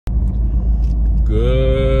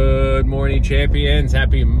Good morning, champions.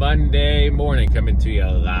 Happy Monday morning. Coming to you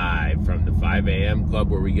live from the 5 a.m. club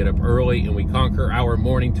where we get up early and we conquer our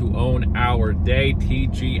morning to own our day.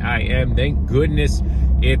 TGIM. Thank goodness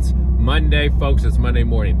it's Monday, folks. It's Monday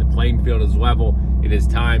morning. The playing field is level. It is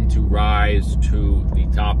time to rise to the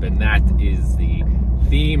top, and that is the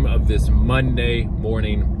theme of this Monday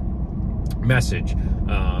morning message.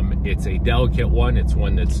 It's a delicate one. It's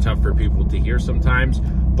one that's tough for people to hear sometimes,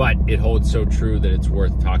 but it holds so true that it's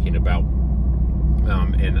worth talking about.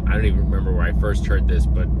 And I don't even remember where I first heard this,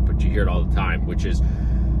 but you hear it all the time, which is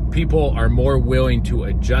people are more willing to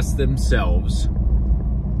adjust themselves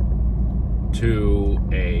to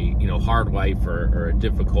a hard life or a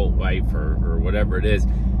difficult life or whatever it is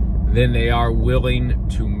than they are willing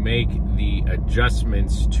to make the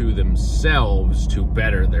adjustments to themselves to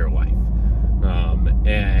better their life.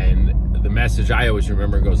 And the message I always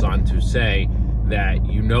remember goes on to say that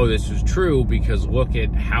this is true because look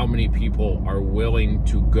at how many people are willing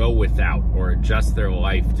to go without or adjust their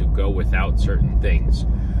life to go without certain things,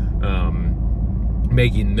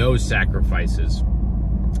 making those sacrifices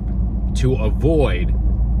to avoid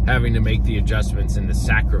having to make the adjustments and the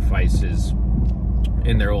sacrifices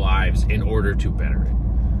in their lives in order to better it,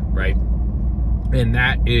 right? And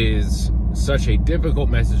that is such a difficult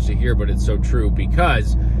message to hear, but it's so true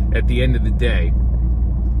because at the end of the day,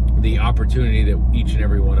 the opportunity that each and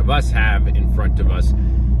every one of us have in front of us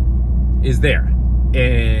is there.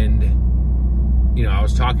 And, I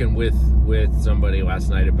was talking with somebody last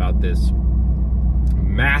night about this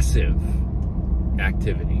massive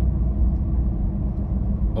activity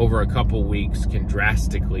over a couple weeks can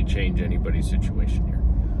drastically change anybody's situation here.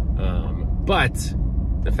 But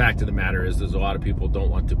the fact of the matter is there's a lot of people don't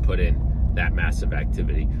want to put in that massive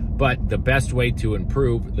activity. But the best way to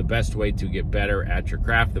improve, the best way to get better at your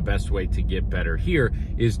craft, the best way to get better here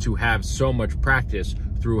is to have so much practice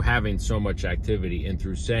through having so much activity and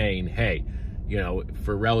through saying, hey,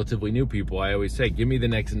 for relatively new people, I always say, give me the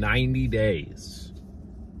next 90 days.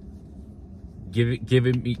 Give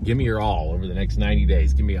me your all over the next 90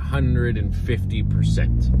 days. Give me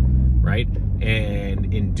 150%, right?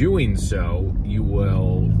 And in doing so, you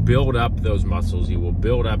will build up those muscles. You will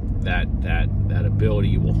build up that ability.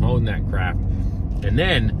 You will hone that craft, and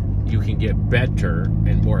then you can get better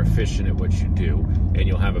and more efficient at what you do, and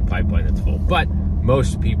you'll have a pipeline that's full. But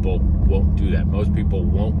most people won't do that. Most people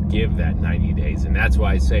won't give that 90 days, and that's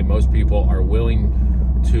why I say most people are willing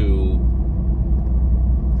to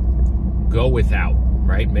go without,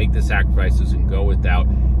 right? Make the sacrifices and go without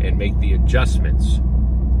and make the adjustments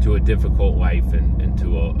to a difficult life and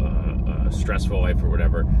to a stressful life or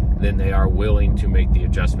whatever, then they are willing to make the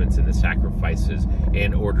adjustments and the sacrifices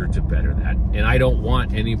in order to better that. And I don't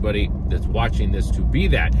want anybody that's watching this to be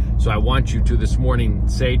that. So I want you to this morning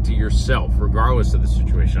say to yourself, regardless of the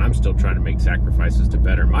situation, I'm still trying to make sacrifices to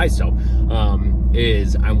better myself,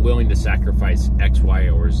 is I'm willing to sacrifice X, Y,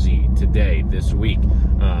 or Z today, this week,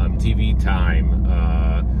 TV time,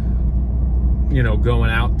 going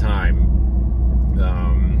out time,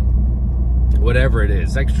 whatever it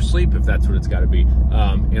is, extra sleep if that's what it's got to be,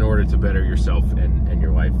 in order to better yourself and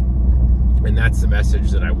your life. And that's the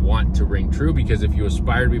message that I want to ring true, because if you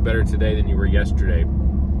aspire to be better today than you were yesterday,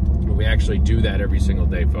 and we actually do that every single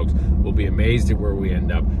day, folks, we'll be amazed at where we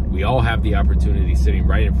end up. We all have the opportunity sitting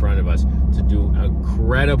right in front of us to do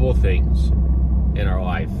incredible things in our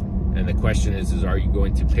life. And the question is are you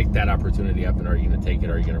going to pick that opportunity up, and are you going to take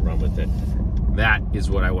it? Are you going to run with it? That is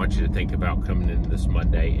what I want you to think about coming into this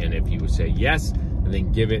Monday. And if you would say yes,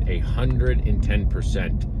 then give it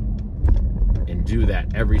 110% and do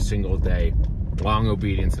that every single day. Long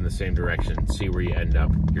obedience in the same direction. See where you end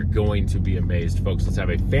up. You're going to be amazed. Folks, let's have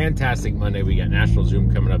a fantastic Monday. We got National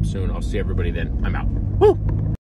Zoom coming up soon. I'll see everybody then. I'm out. Woo!